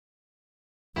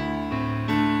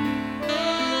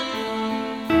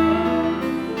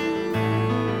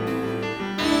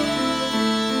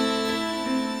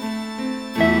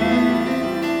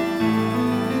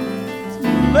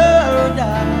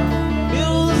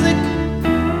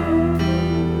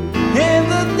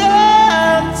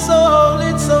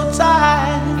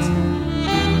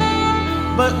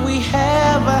but we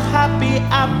have a happy,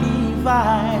 happy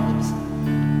vibes.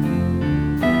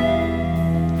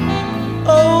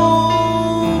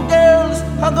 Oh, girls,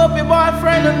 hug up your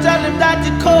boyfriend and tell him that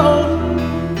you're cold.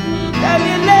 Tell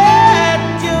you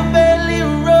let your belly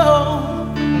roll.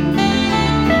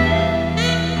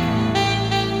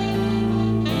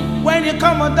 When you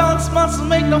come and dance, mustn't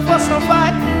make no fuss, no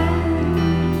fight.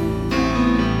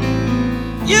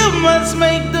 You must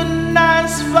make the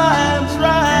nice vibes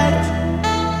right.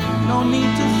 No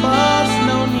need to fuss,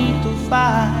 no need to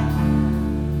fight.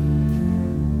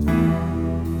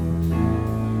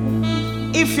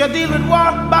 If you're dealing with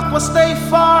war, backward stay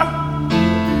far.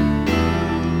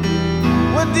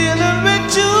 We're dealing with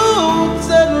truths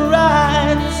and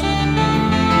rights.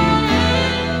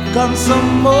 Come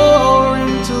some more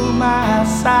into my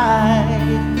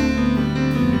side.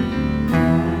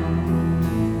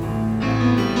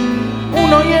 Who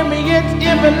don't hear me yet,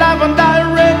 hear me live and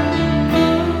direct.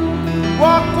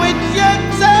 Walk with your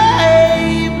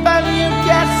tape and your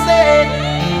cassette.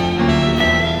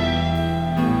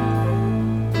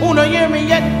 Who don't hear me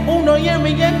yet, who don't hear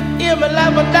me yet, hear me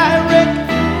live and direct.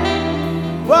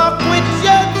 Walk with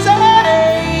your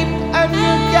tape and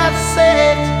your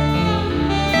cassette.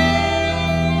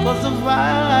 'Cause the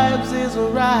vibes is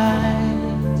right.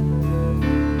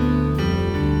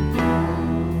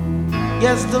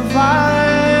 Yes, the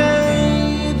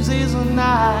vibes is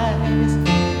nice.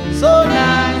 So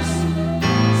nice,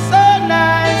 so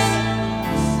nice,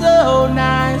 so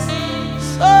nice,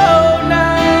 so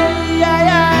nice. Yeah,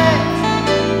 yeah.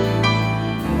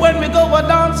 When we go a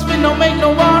dance, we don't make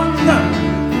no one.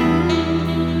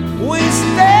 We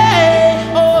stay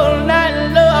all night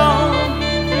long.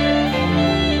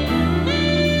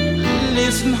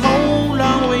 Listen, how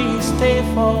long we stay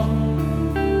for?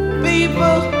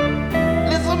 People,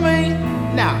 listen to me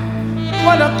now.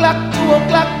 1 o'clock, 2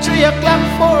 o'clock, 3 o'clock,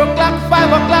 4 o'clock,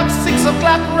 5 o'clock, 6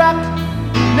 o'clock, rock.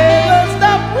 Never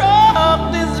stop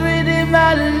rock this rhythm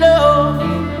I love.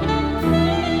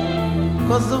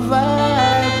 'Cause the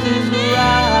vibe is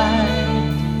right.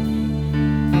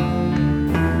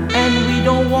 And we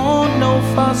don't want no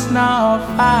fuss nor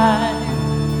fight.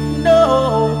 No,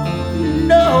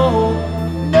 no,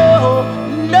 no,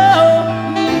 no,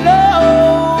 no.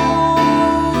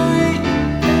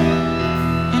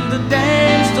 In the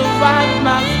dance, the vibe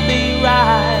must be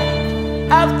right.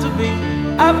 Have to be,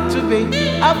 have to be,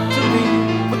 have to be.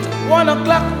 But 1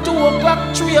 o'clock, 2 o'clock,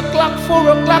 3 o'clock, 4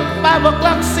 o'clock, 5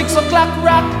 o'clock, 6 o'clock,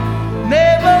 rock.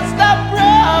 Never stop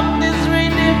rock this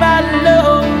rhythm I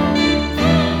love.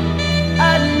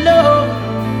 I love.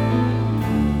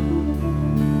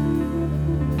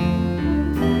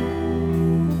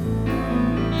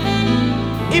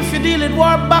 If you're dealing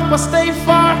war, backward stay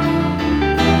far.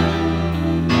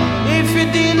 If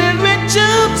you're dealing with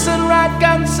troops and right,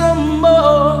 come some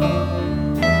more.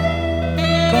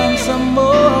 Come some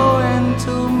more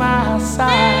into my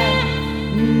side.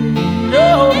 No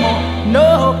more, no,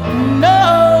 no,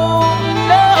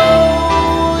 no.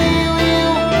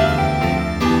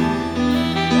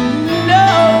 No,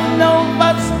 no,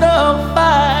 but no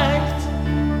fight.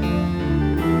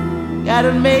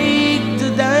 Gotta make the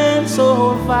dance so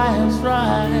vibes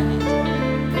right.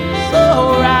 So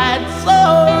right, so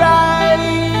right.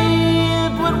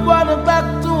 With 1 o'clock,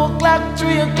 2 o'clock,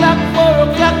 3 o'clock, 4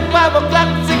 o'clock, 5 o'clock,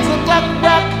 6 o'clock,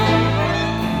 rock.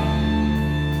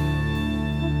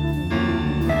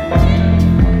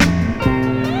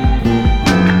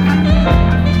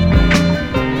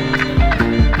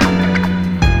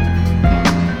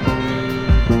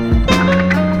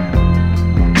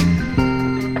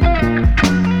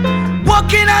 What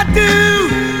can I do?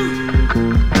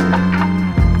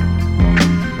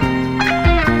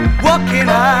 What can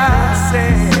I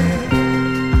say?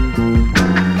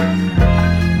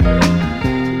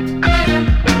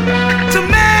 To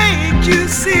make you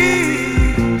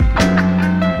see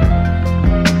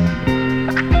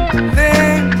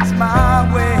things my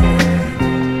way.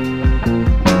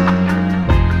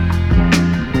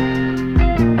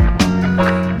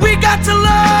 We got to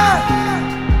learn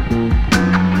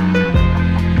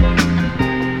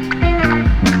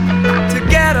to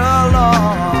get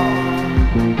along.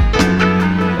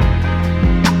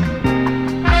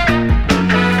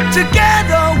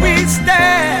 Together we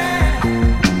stand,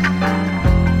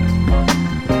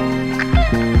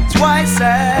 twice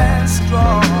as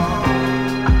strong.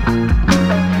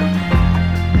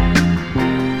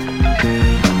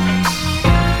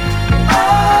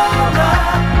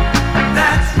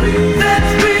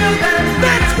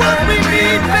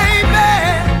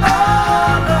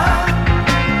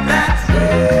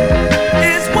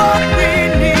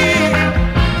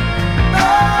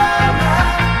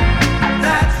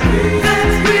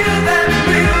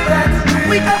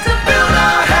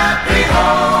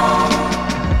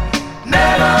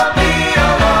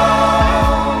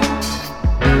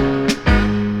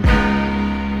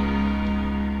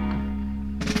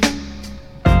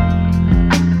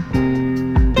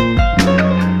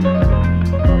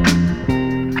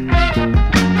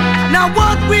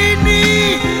 we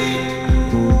need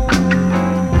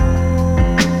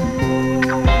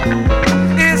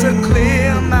is a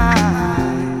clear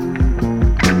mind,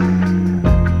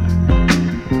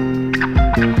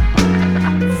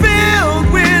 filled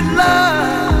with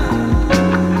love,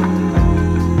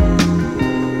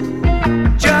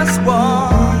 just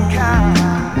one kind.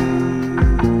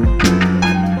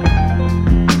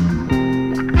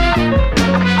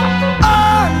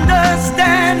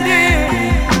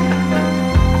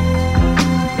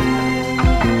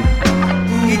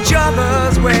 Each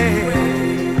other's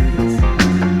ways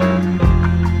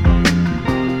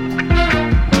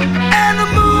and the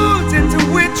moods into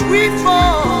which we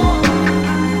fall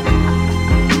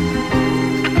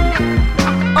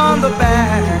on the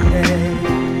bad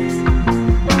days.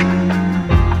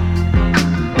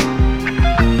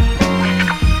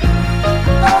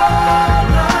 Oh,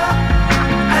 love,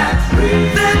 that's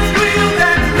real, that's real,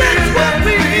 that's what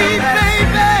we need,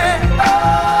 baby.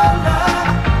 Oh,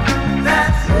 love,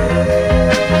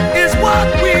 is what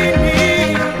we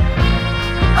need.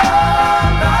 Oh,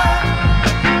 love,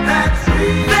 that's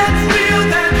real, that's real,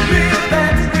 that's real,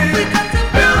 that's real. We got to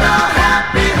build a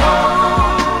happy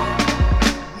home,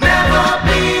 never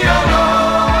be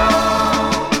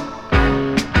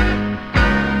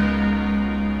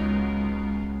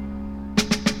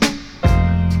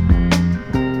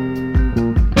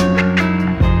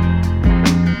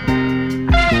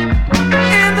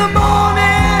in the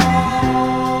morning.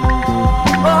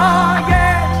 Oh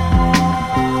yeah,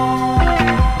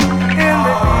 in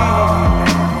the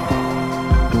evening,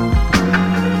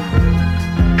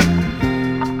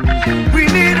 we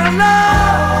need a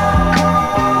love,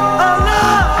 a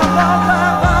love, a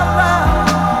love, a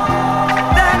love.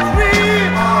 That's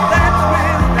real, that's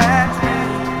real, that's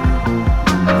real.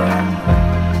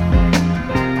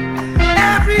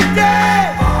 Every day,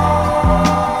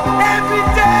 every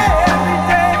day, every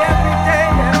day, every day,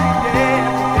 every day,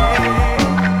 every day.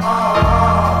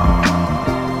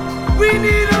 We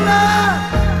need a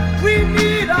love, we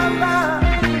need a love.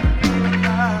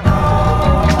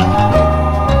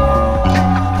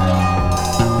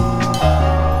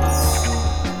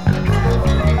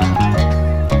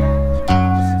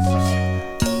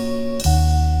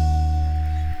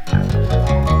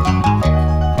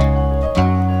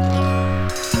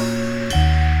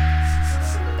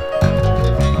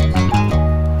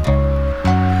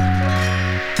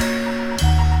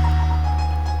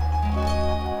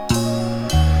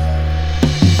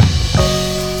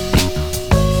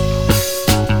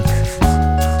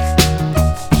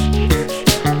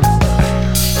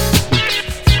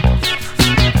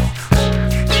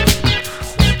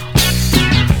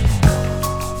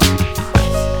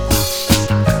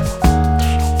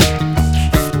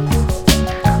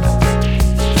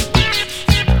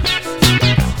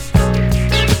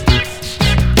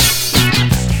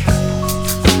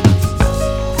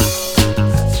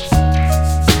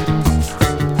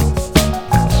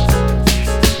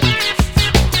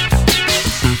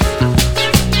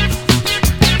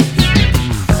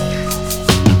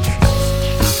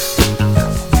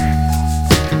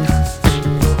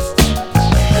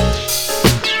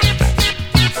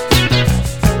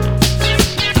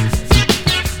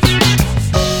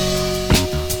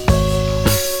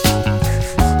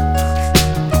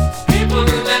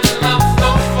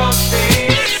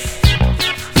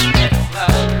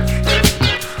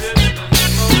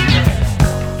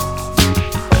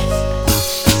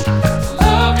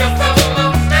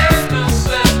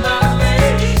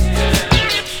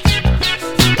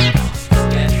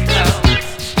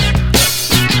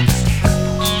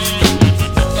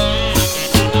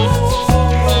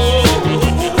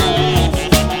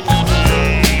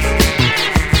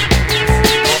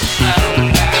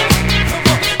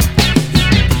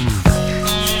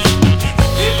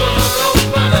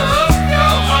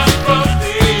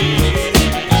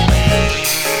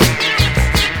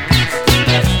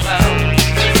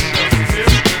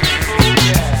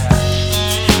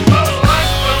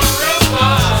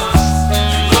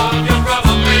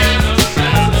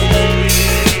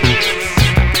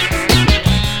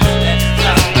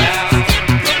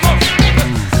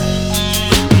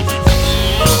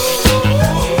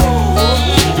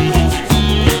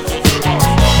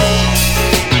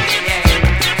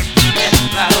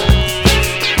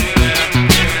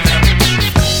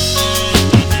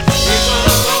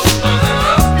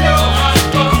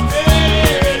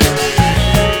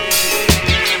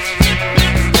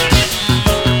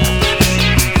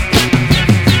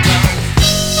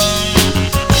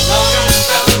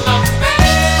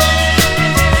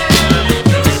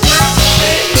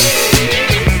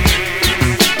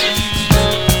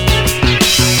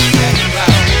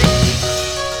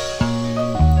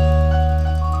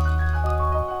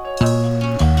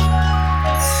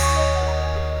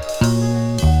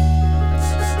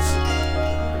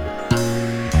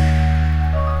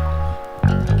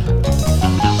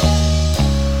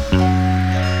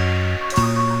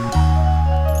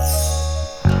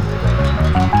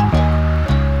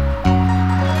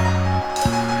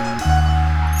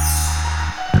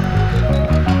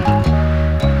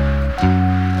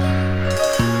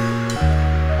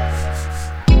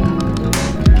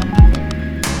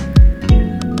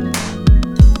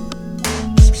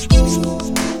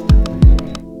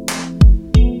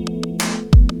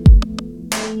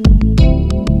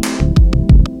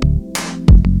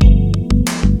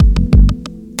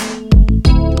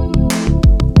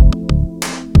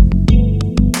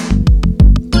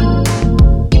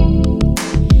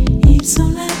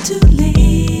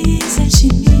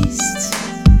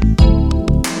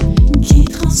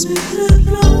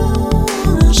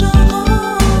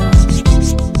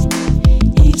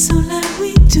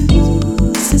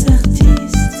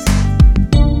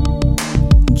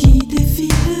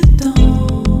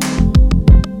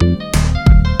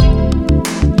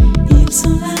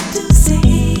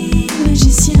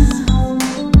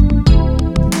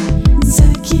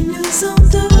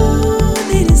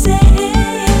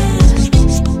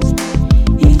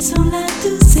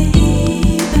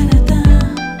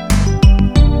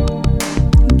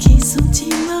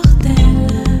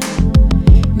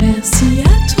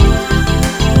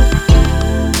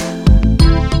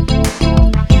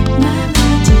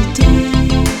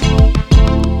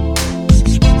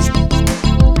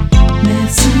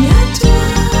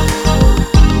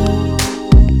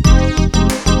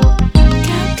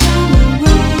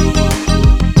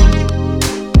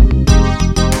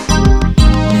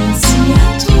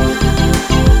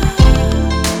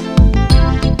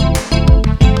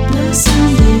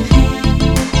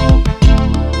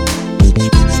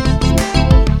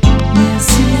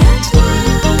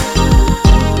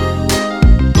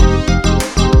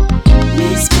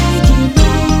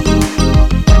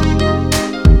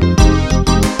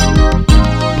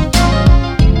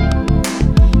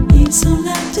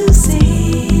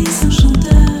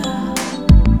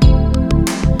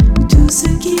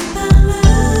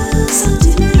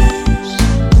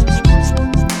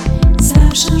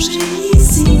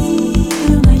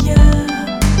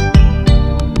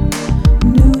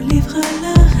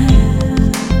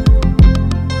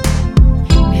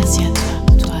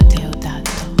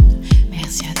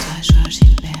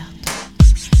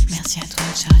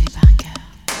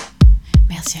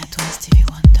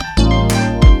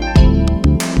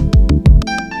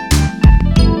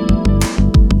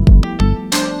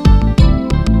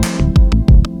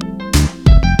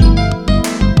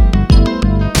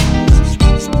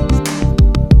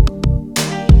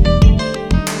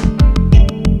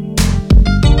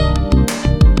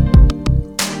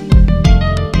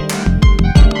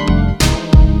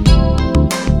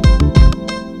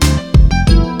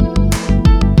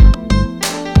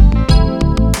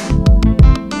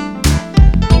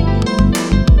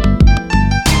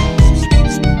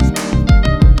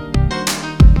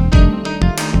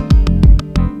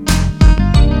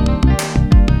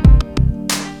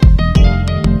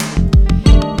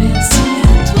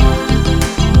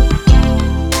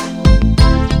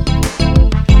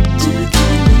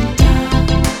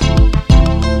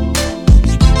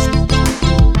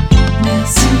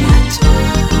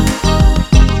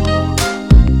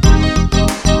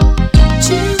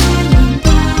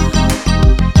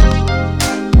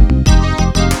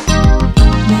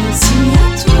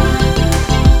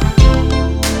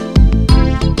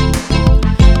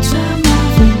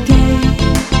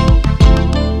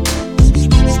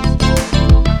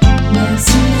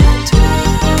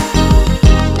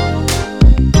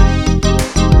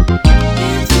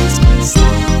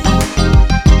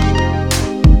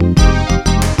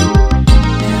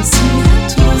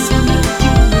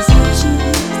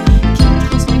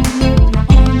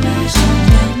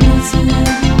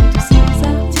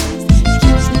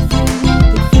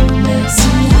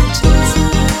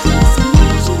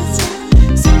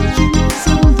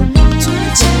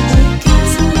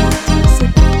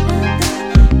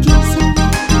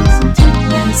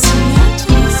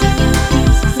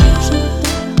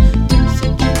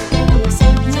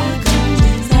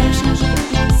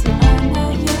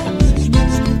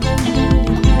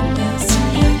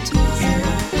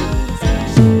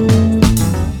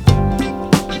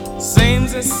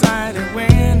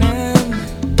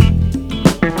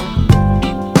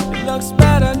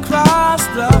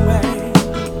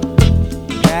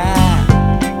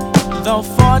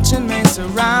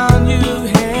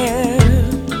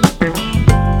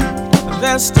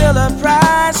 there's still a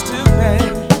price to pay.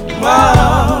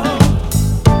 Whoa,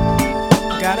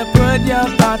 gotta put your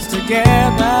thoughts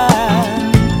together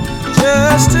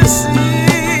just to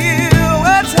see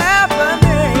what's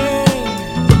happening.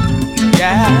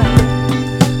 Yeah,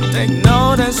 take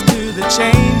notice to the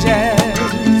changes.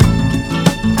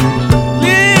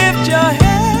 Lift your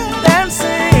head and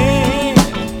sing.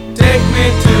 Take me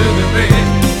to the bridge.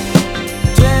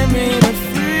 Take me to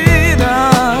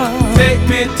freedom. Take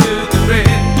me to the bridge.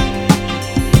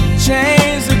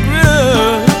 Change the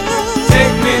groove.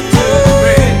 Take me to the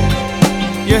bridge.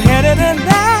 You're headed in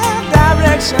that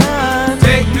direction.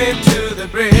 Take me to the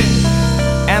bridge.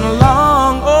 And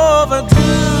long overdue.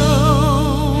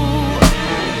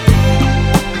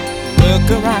 Look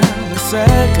around the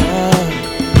circle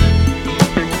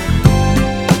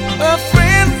of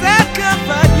friends that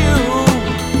comfort you.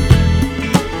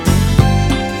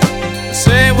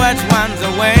 Say which one's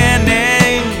a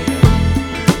winning.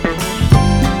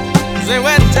 Say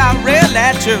which I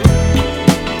really true.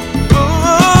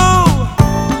 Ooh,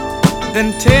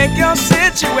 then take your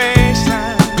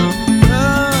situation,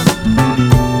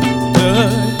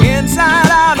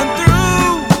 inside out and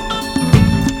through.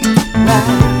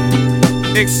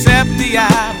 Right. Accept the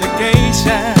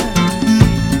obligation.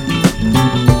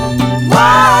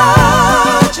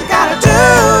 What you gotta do?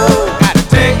 Gotta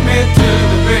take me to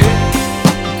the bridge.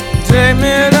 Take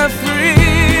me to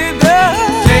freedom.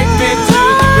 Take me to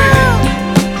the bridge.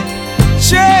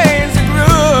 Change the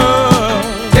groove.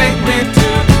 Take me to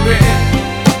the bridge.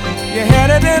 You're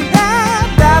headed in that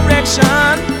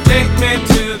direction. Take me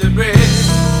to the bridge.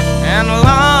 And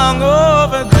long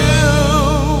overdue.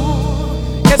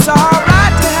 It's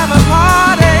alright to have a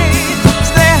party.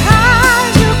 Stay high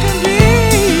as you can be.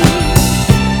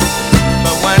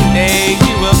 But one day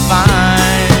you will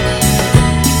find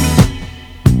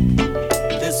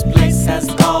this place has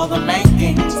all the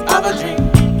makings of a dream.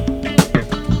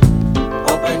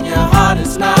 Open your heart,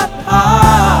 it's not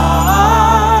hard.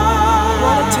 I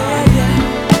wanna tell you,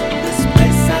 this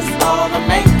place has all the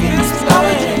makings of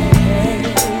a dream.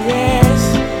 Yes,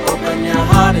 open your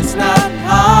heart, it's not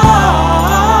hard.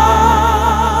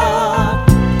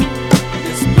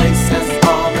 This place has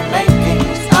all the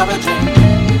makings of a dream.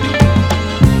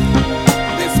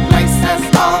 This place has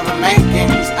all the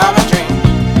makings of a dream.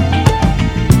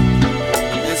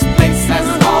 This place has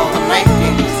all the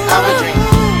makings of a dream.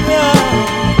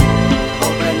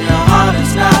 Open your heart,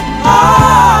 it's not hard.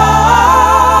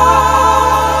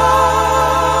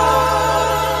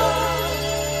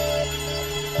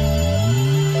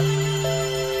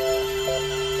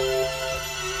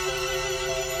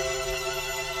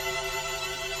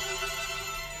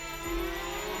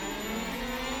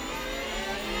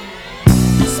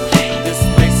 This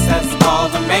place has all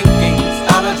the makings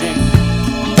of a dream.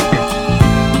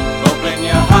 Open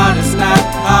your heart, it's not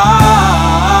hard.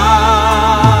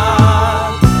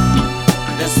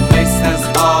 This place has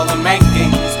all the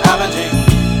makings of a dream.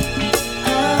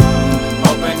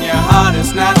 Open your heart,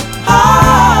 it's not hard.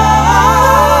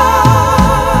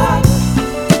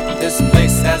 This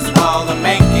place has all the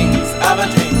makings of a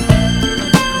dream.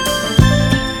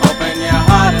 Open your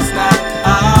heart, it's not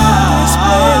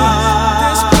hard.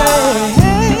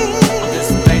 This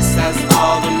place has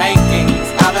all the makings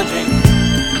of a dream.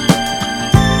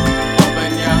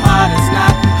 Open your heart, it's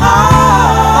not hard.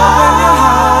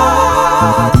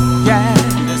 Yeah.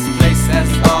 This place has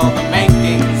all the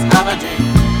makings of a dream.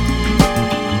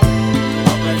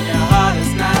 Open your heart,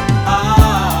 it's not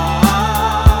hard.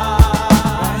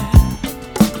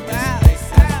 This place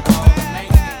has all the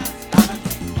makings of a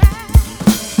dream.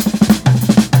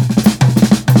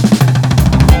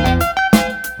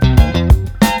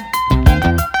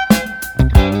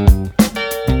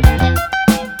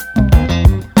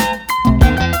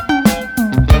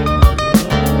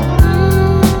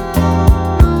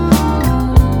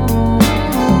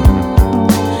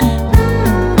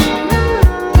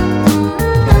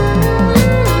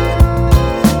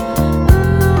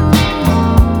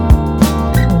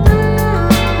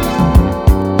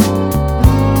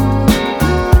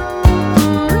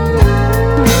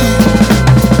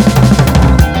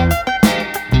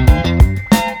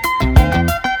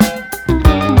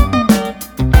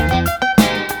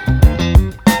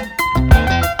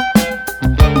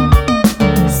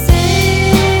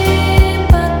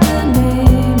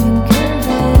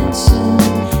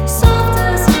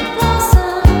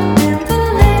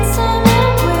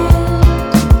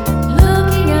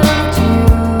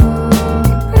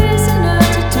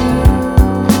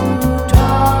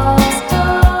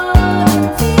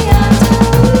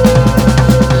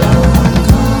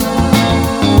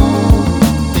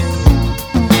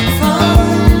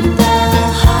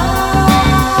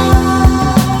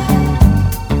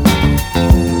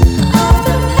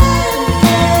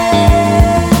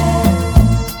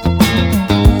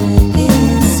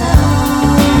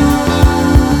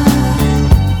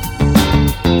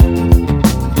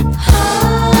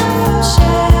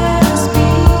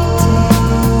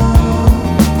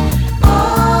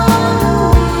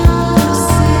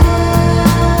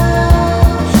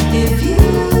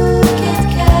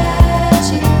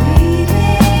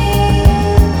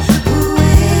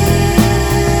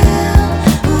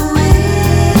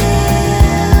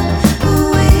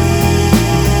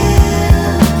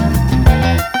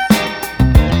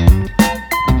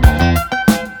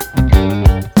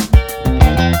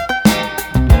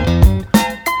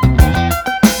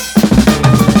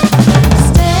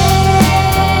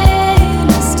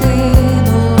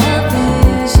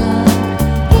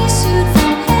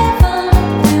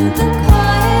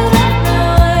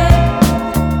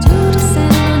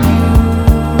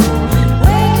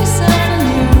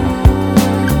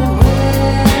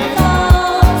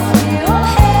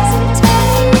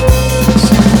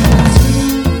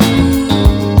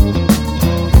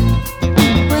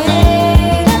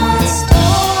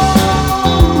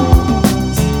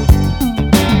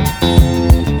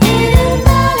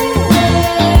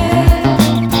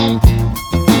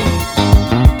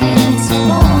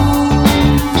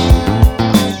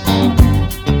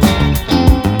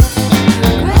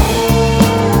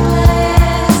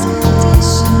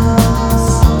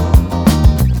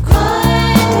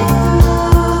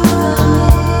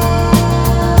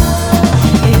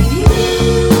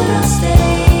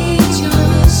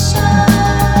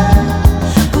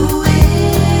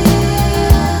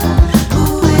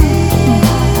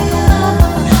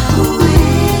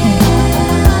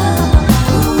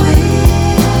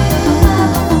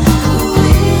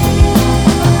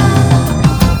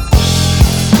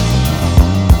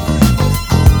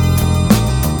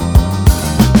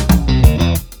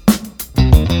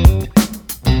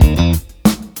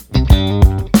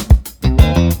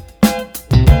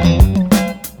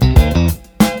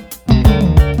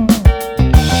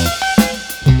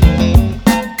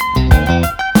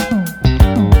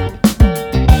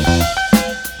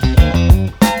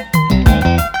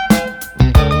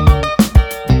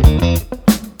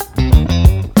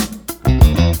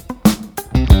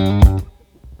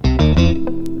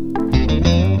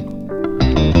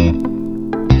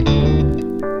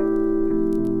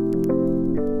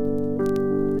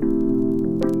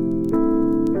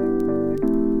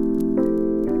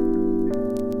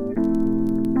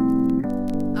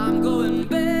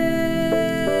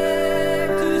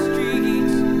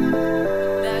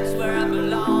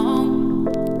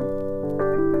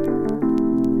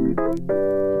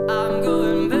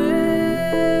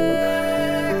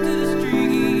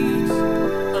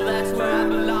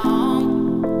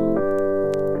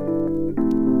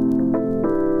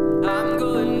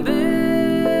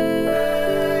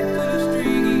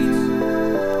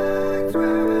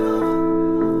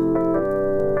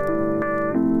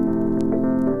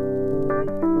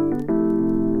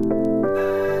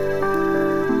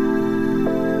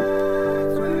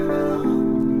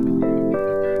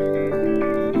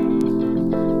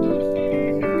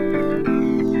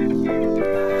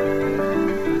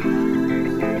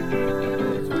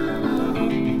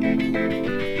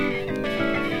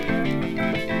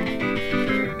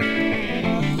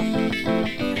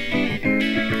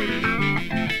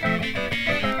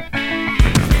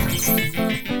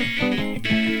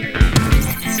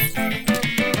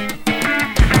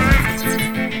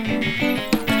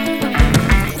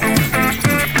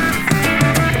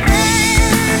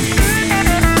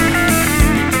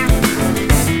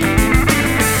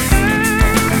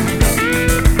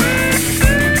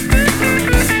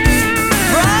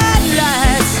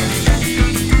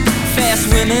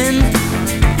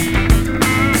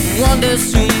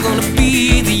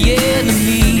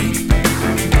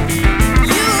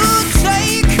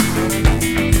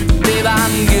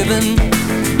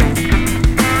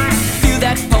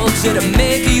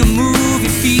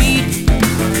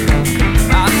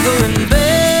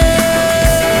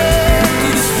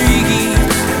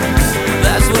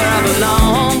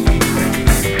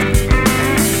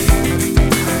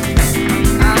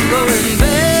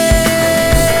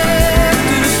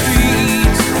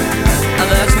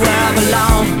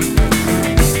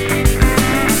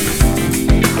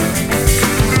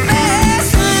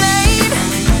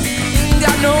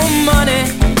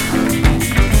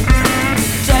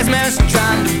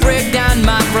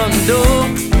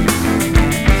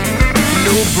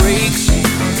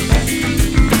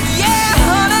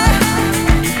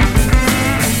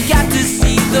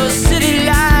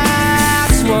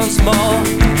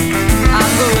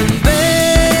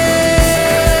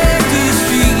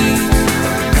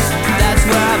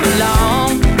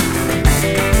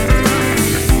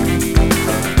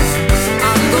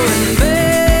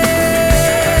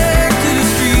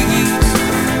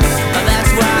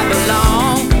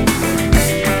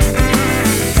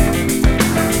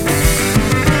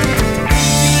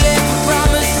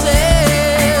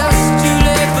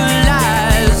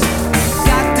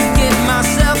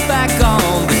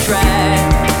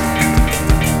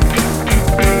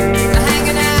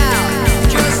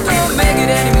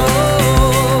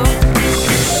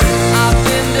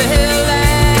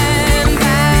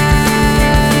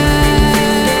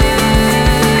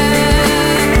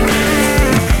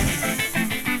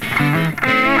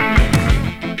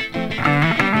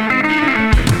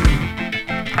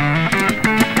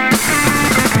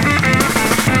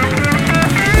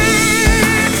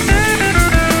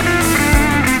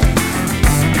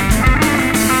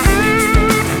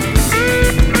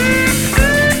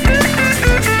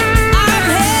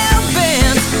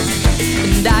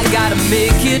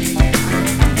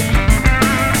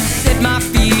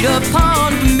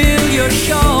 upon familiar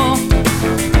shore.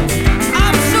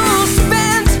 I'm so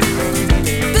spent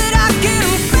that I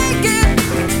can't fake it.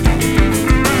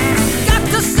 Got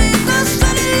to see the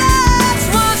sunny lights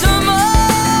once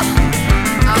more.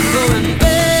 I'm going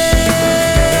back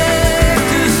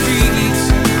to the streets.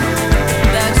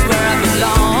 That's where I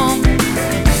belong.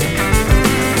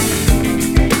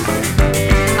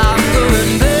 I'm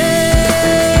going back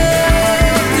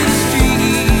to the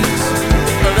streets.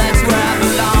 That's where I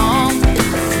belong.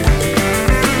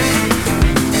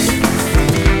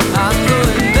 I'm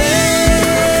going back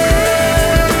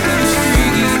to the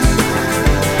streets.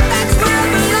 That's where I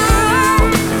belong.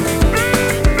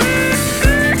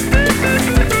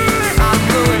 I'm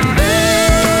going back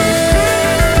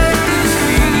to the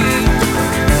streets.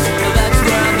 That's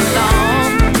where I belong. I'm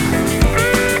going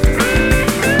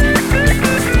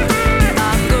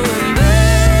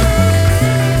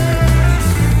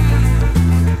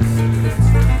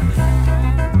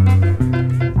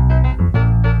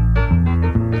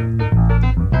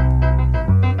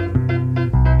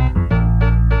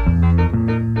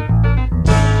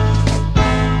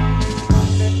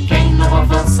Quem não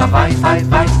avança vai, vai,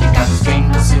 vai ficar. Quem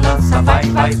não se lança vai,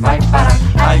 vai, vai parar.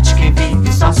 Ai de quem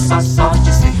vive só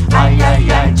de si. Ai,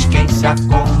 ai, ai de quem se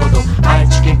acomodou. Ai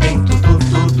de quem tem tudo,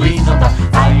 tudo e não dá.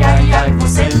 Ai, ai, ai,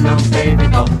 você não teve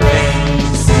dó.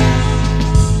 Pense.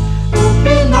 O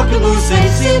Pinóquio nos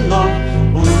ensinou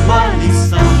uma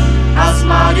lição. As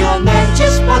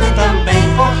marionetes podem também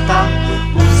cortar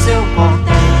o seu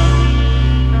cordel.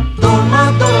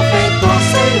 Domador, feitor,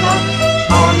 sei lá.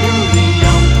 Olha o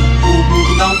leão. O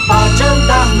burro não pode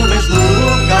andar no mesmo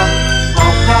lugar.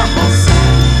 Qual carroça?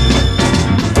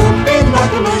 O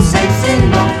Pinóquio nos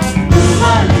ensinou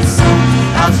uma lição.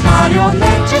 As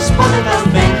marionetes podem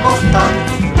também cortar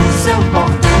o seu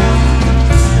cordel.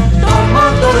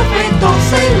 Domador, feitor,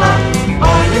 sei lá.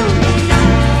 Olha o leão.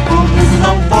 O burro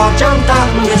não pode andar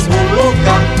no mesmo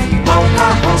lugar. Qual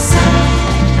carroça?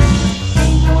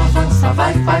 Quem não avança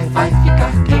vai, vai, vai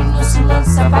ficar. Quem não se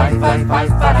lança vai, vai, vai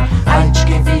parar. Ai de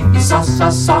quem vive só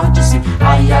de si.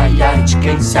 Ai, ai, ai de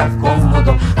quem se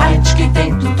acomodou. Ai de quem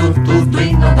tem tudo, tudo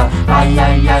e não dá. Ai,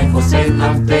 ai, ai, você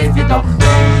não teve dó.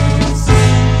 Pense.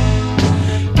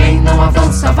 Quem não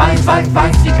avança vai, vai,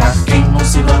 vai ficar. Quem não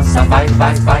se lança vai,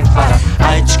 vai, vai parar.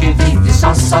 Ai de quem vive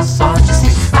só de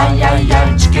si. Ai, ai,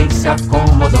 ai de quem se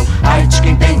acomodou. Ai de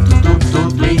quem tem tudo,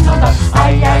 tudo e não dá.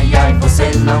 Ai, ai, ai,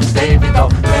 você não teve dó.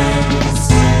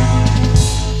 Pense.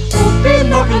 O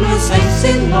Pinóquio nos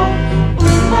ensinou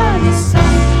uma lição.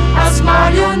 As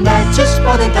marionetes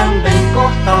podem também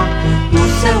cortar o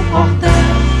seu cordel.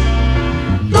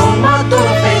 Domador,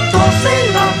 feitor,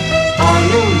 sei lá.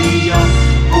 Olha o leão.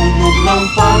 O mundo não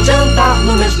pode andar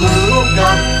no mesmo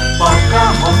lugar. Qual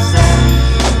carrossel?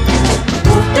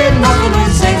 O Pinóquio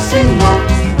nos ensinou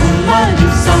uma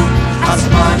lição. As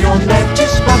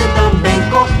marionetes podem também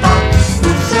cortar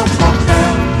o seu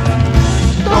cordel.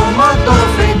 Domador,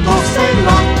 feitor, sei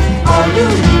lá. Olha o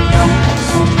leão.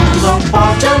 O mundo não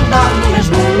pode andar no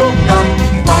mesmo lugar.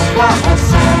 Qual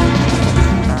carrossel?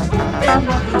 O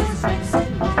Pinóquio nos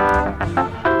ensinou.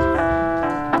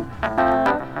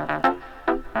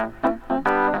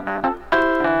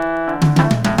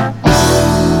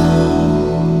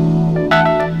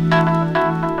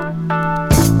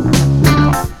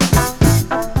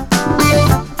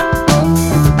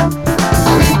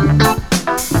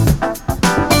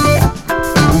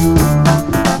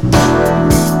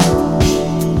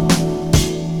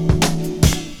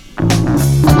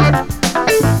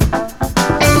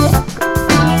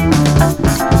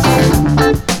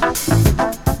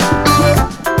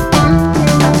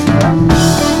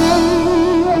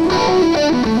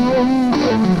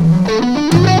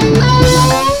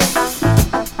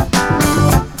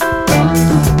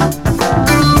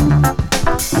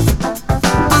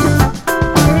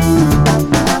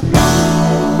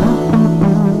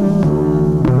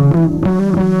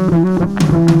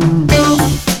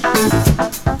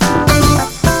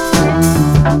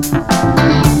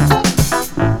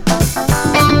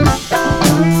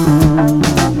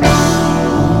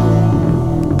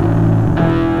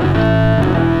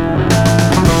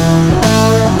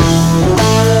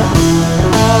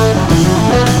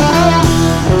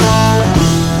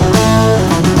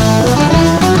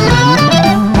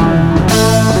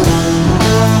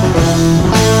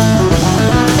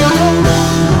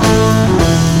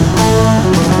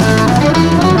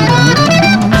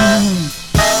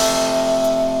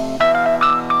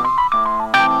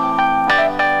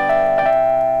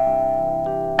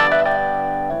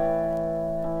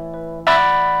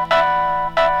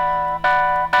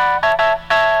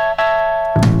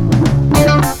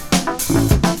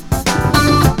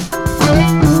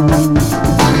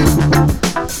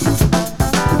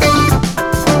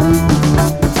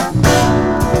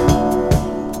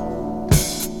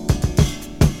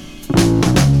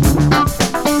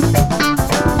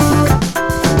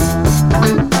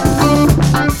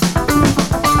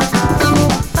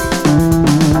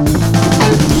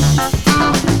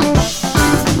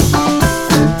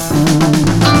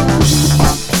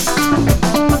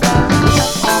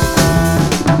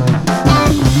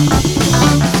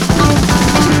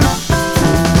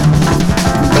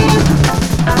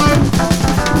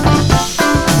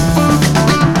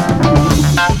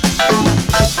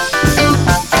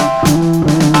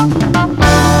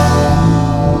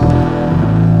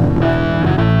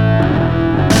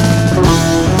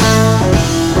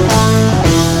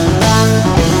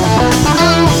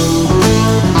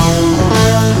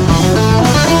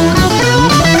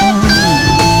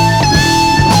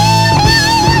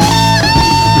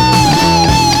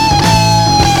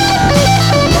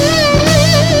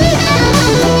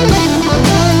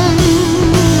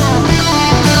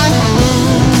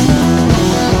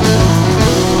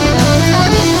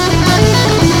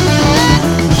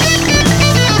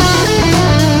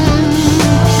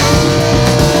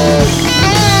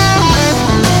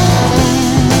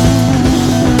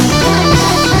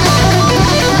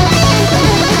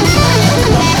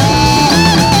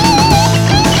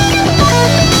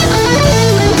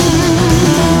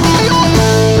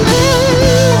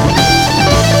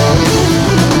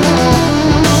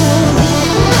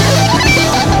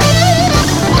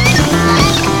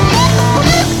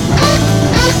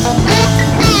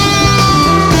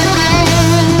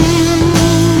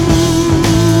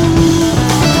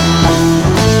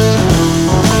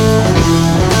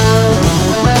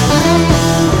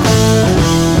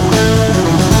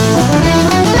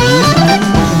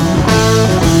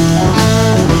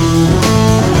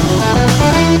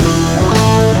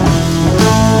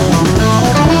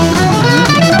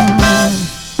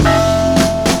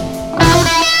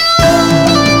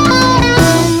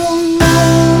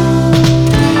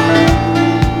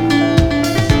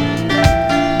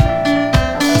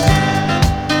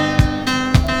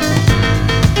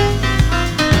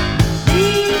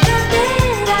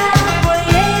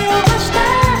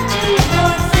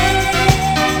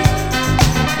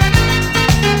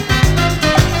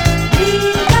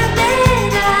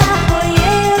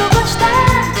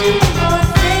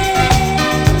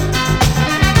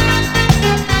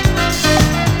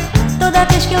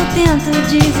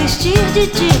 de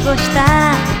te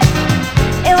gostar.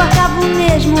 Eu acabo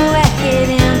mesmo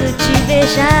querendo te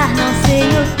beijar. Não sei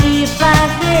o que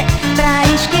fazer pra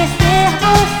esquecer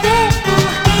você,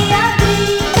 porque a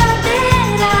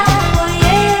brincadeira foi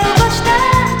eu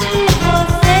gostar de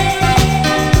você.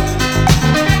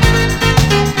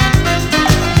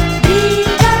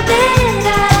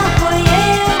 Brincadeira foi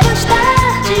eu gostar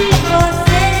de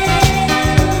você.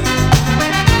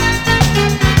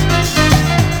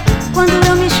 Quando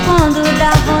eu me escondo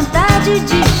dá vontade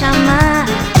de chamar.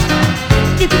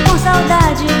 Fico com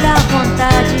saudade, dá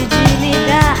vontade de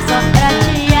ligar, só pra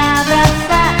te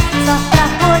abraçar, só pra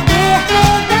poder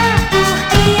pegar,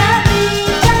 porque a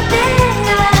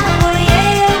brincadeira foi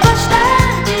eu gostar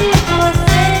de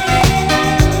você.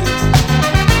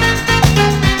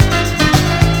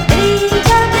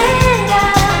 Brincadeira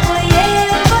foi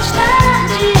eu gostar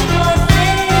de você.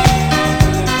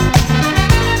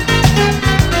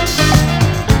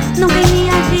 Nunca em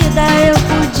minha vida eu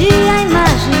podia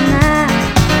imaginar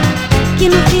que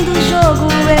no fim do jogo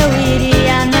eu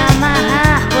iria me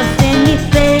amarrar. Você me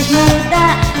fez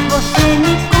mudar, você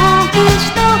me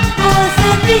conquistou, você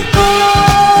ficou.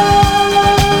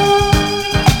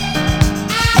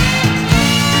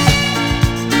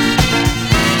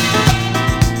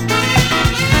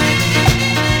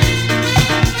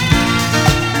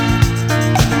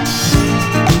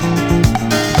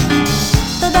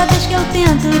 Toda vez que eu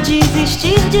tento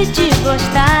desistir de te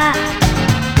gostar,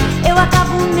 eu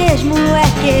acabo mesmo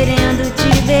querendo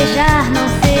te beijar. Não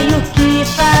sei o que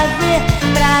fazer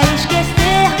pra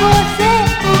esquecer você,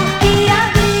 porque a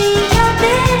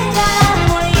brincadeira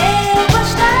foi eu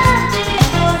gostar de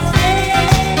você.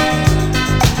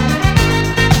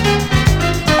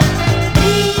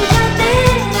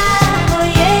 Brincadeira foi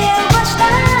eu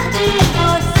gostar de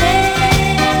você.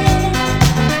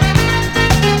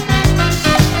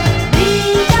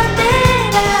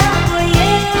 Brincadeira foi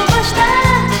eu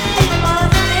gostar de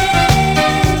você.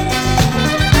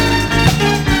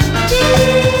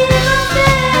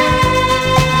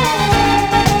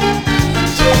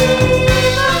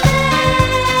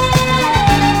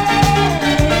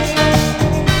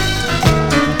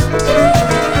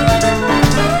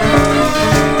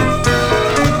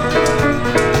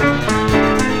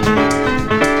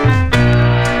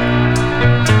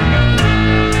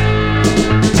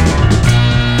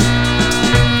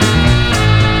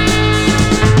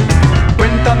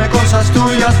 Cuéntame cosas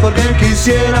tuyas porque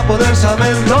quisiera poder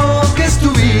saber lo que es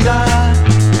tu vida.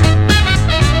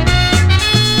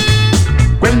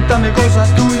 Cuéntame cosas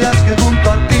tuyas que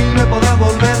junto a ti me podrá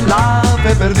volver la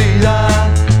fe perdida.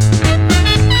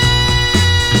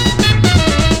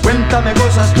 Cuéntame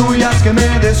cosas tuyas que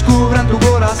me descubran tu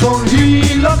corazón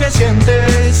y lo que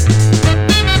sientes.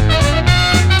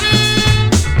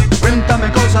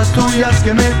 Cuéntame cosas tuyas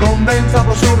que me convenza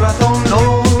por su razón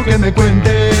lo que me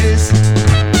cuentes.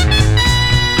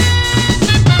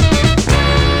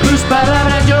 Tus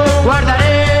palabras yo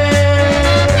guardaré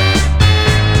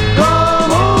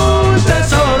como un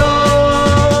tesoro.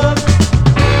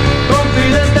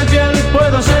 Confidente fiel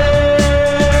puedo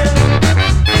ser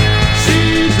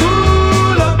si tú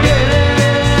lo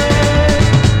quieres.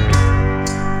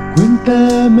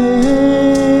 Cuéntame,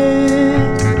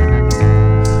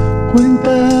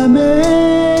 cuéntame,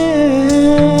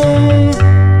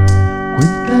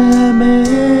 cuéntame,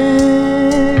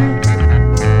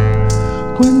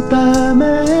 cuéntame.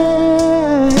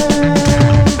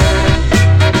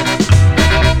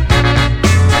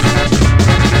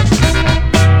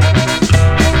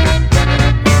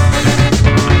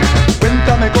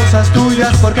 Cuéntame cosas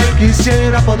tuyas porque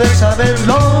quisiera poder saber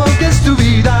lo que es tu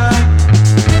vida.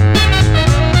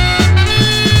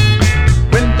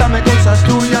 Cuéntame cosas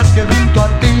tuyas que junto a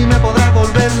ti me podrá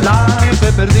volver la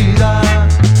fe perdida.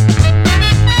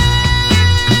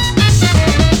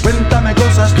 Cuéntame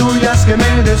cosas tuyas que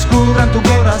me descubran tu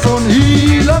corazón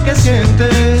y lo que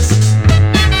sientes.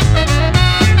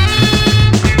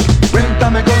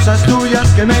 Cuéntame cosas tuyas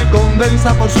que me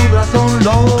convenza por su razón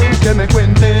lo que me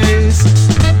cuentes.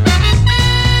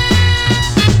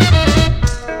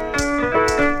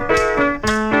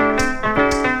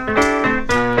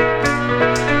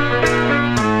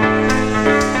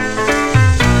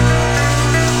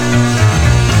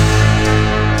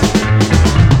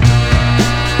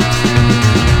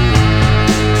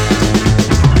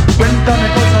 Cuéntame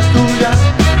cosas tuyas,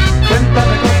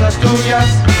 cuéntame cosas tuyas,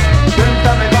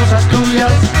 cuéntame cosas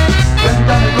tuyas,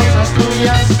 cuéntame cosas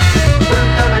tuyas,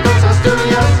 cuéntame cosas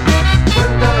tuyas,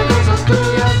 cuéntame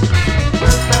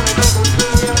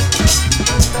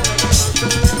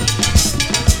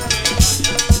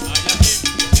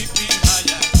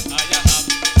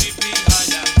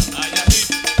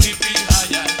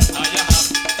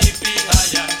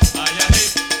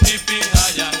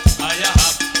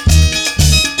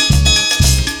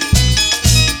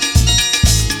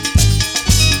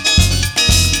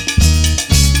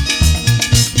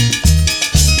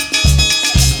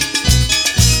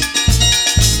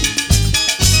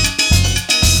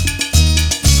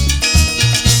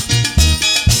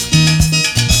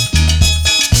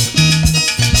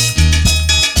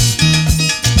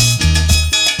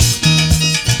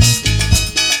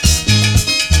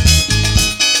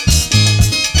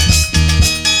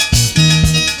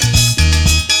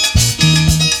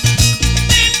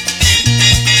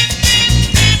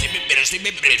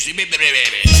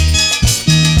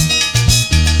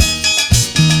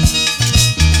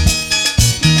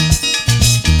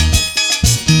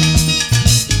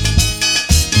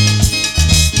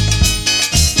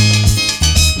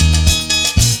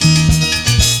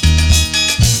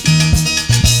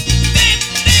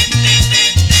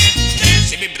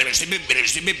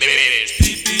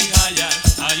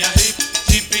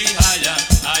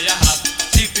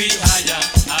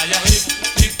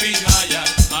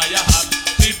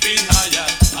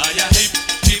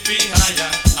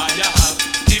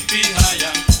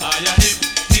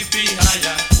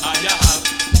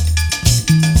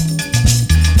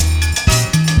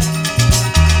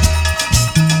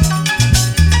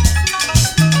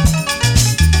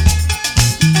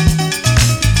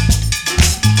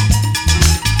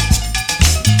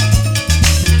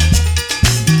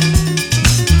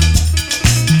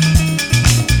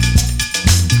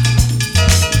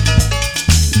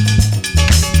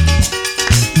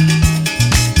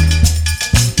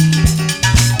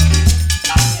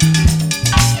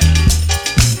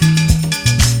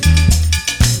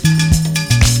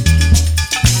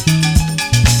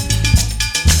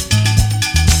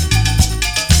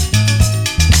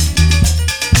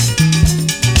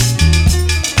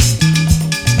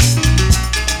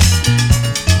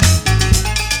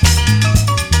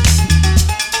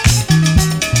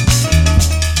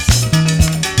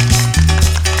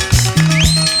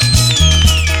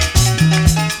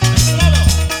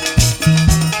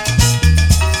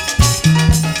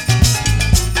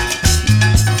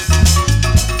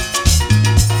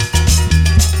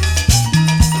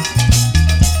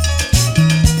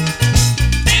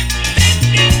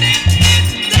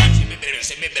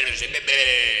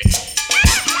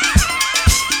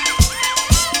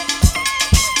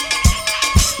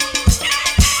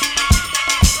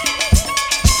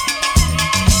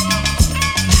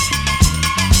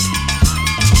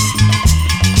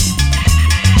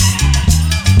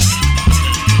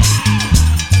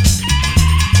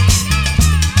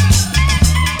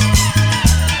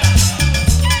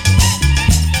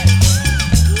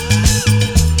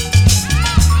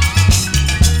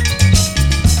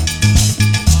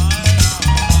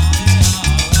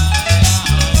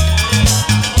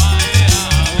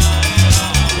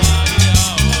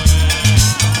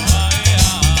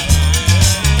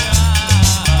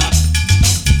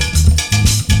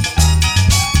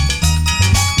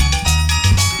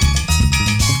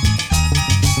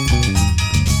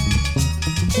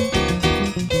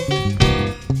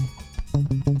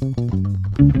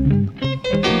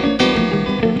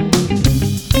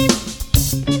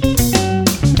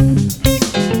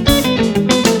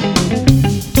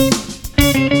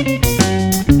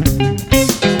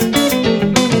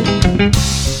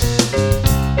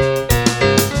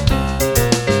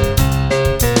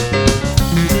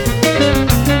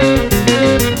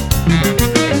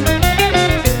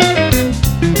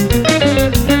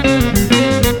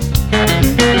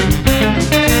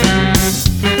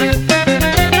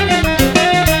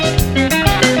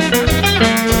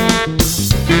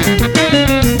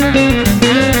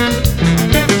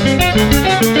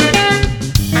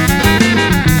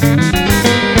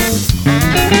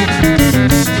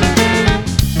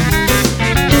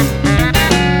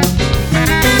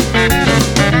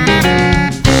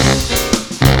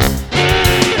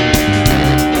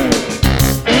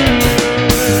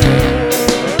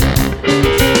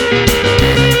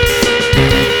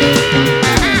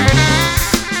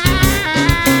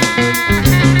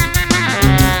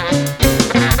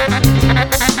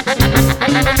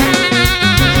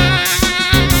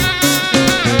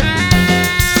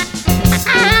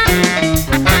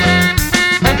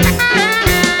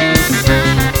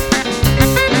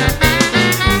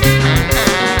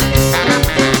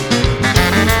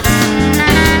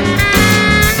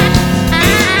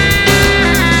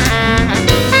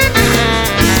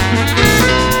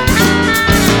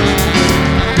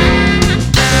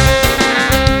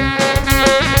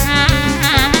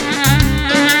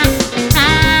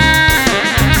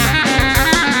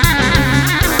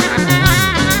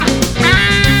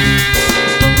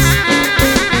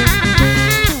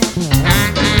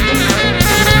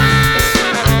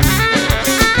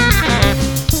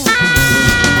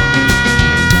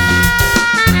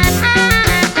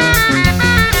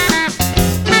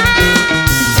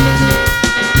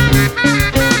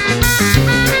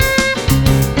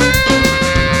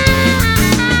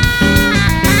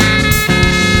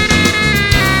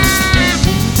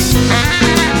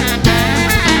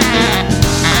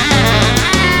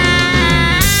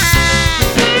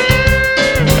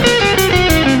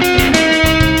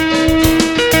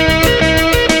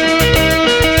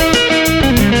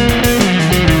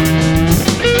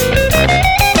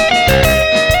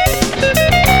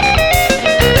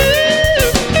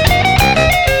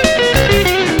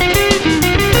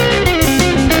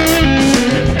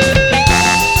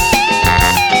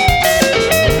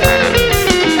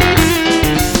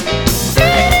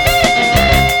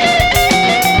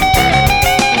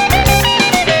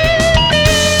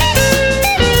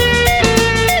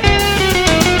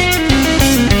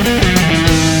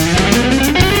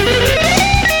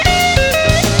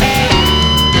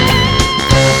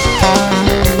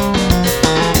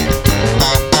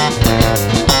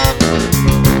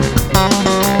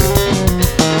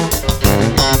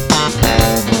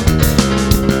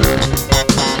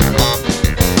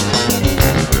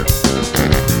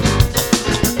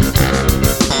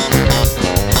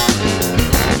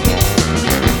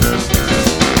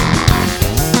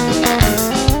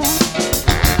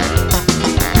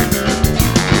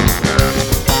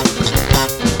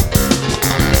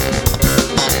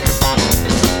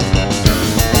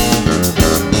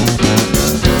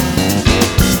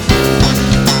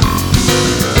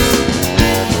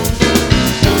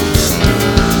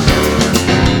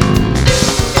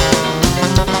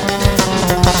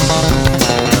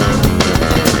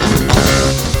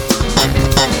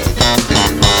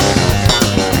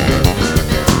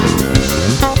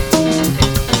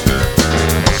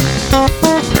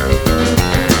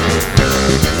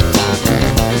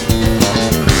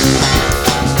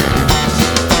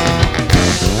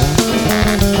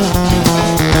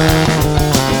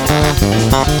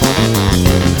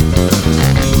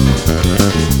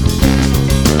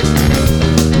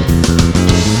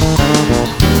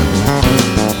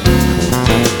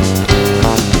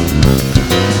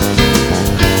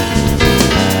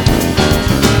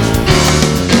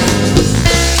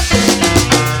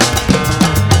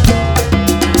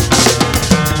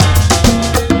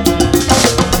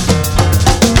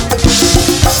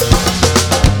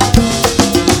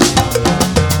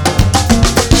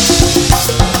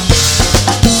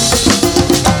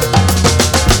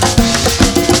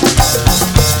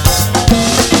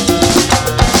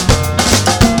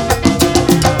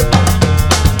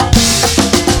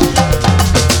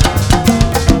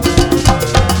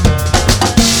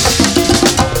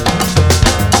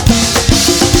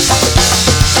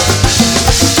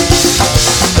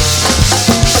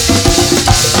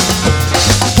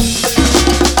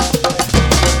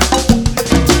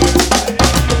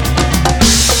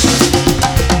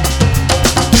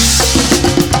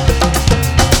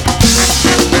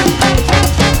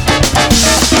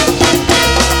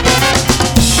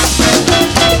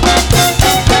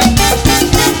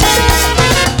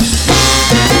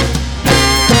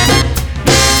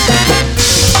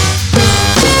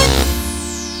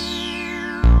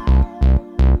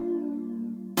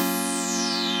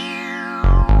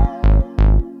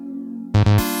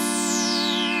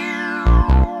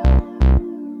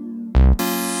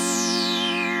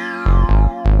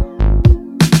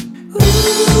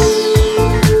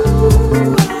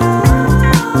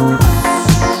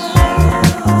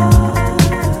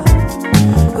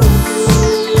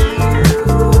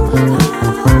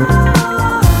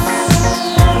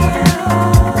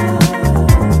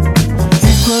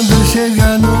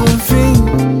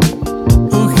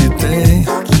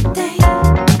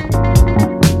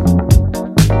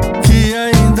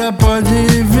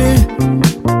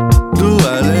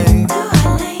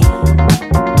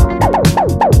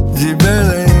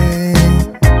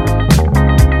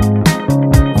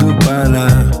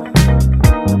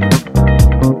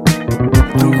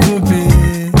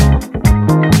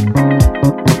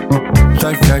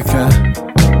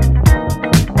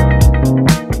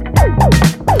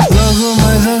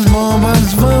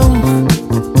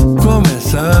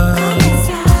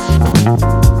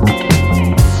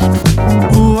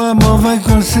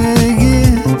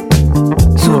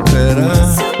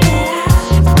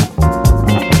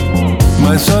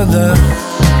vai só dar.